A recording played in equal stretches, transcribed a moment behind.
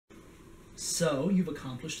So, you've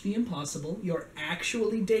accomplished the impossible. You're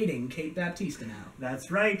actually dating Kate Baptista now. That's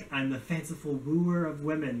right. I'm the fanciful wooer of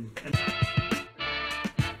women.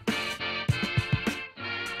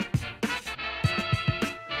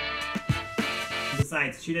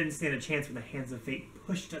 Besides, she didn't stand a chance when the hands of fate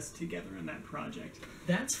pushed us together on that project.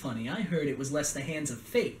 That's funny. I heard it was less the hands of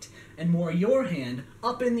fate, and more your hand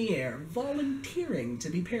up in the air, volunteering to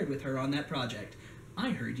be paired with her on that project. I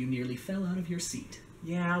heard you nearly fell out of your seat.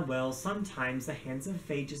 Yeah, well, sometimes the hands of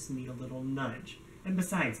fate just need a little nudge. And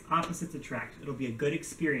besides, opposites attract. It'll be a good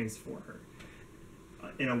experience for her.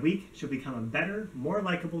 In a week, she'll become a better, more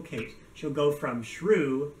likable Kate. She'll go from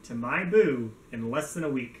Shrew to my boo in less than a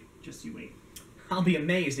week. Just you wait. I'll be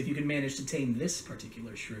amazed if you can manage to tame this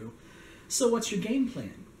particular shrew. So what's your game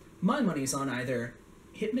plan? My money's on either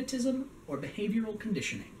hypnotism or behavioral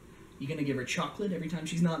conditioning. You gonna give her chocolate every time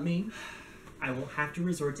she's not mean? I won't have to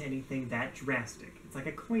resort to anything that drastic. It's like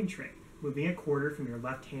a coin trick, moving a quarter from your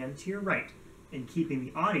left hand to your right, and keeping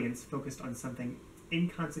the audience focused on something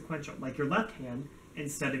inconsequential, like your left hand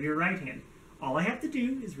instead of your right hand. All I have to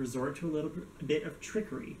do is resort to a bit of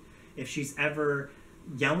trickery. If she's ever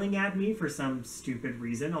yelling at me for some stupid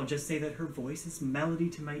reason, I'll just say that her voice is melody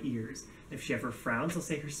to my ears. If she ever frowns, I'll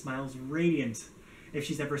say her smile's radiant. If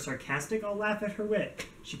she's ever sarcastic, I'll laugh at her wit.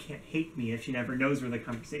 She can't hate me if she never knows where the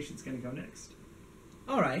conversation's going to go next.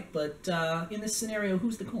 Alright, but in this scenario,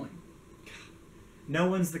 who's the coin? No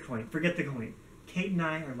one's the coin. Forget the coin. Kate and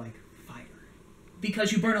I are like fire.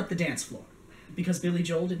 Because you burn up the dance floor. Because Billy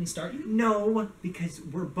Joel didn't start you? No, because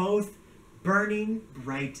we're both burning,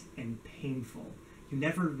 bright, and painful. You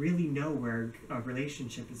never really know where a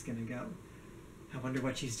relationship is going to go. I wonder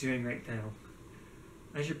what she's doing right now.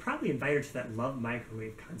 I should probably invite her to that Love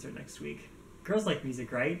Microwave concert next week. Girls like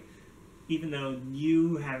music, right? Even though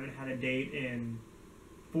you haven't had a date in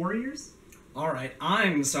 4 years? Alright,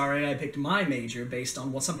 I'm sorry I picked my major based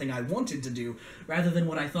on something I wanted to do, rather than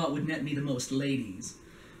what I thought would net me the most ladies.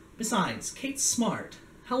 Besides, Kate's smart.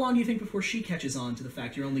 How long do you think before she catches on to the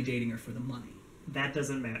fact you're only dating her for the money? That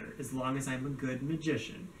doesn't matter, as long as I'm a good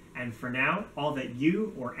magician. And for now, all that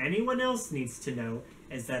you or anyone else needs to know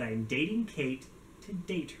is that I'm dating Kate to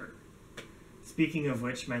date her. Speaking of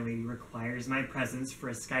which, my lady requires my presence for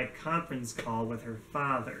a Skype conference call with her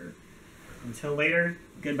father. Until later,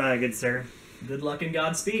 goodbye, good sir. Good luck and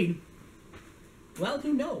Godspeed. Well,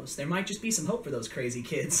 who knows? There might just be some hope for those crazy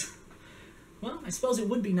kids. Well, I suppose it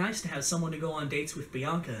would be nice to have someone to go on dates with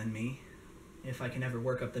Bianca and me, if I can ever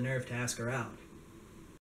work up the nerve to ask her out.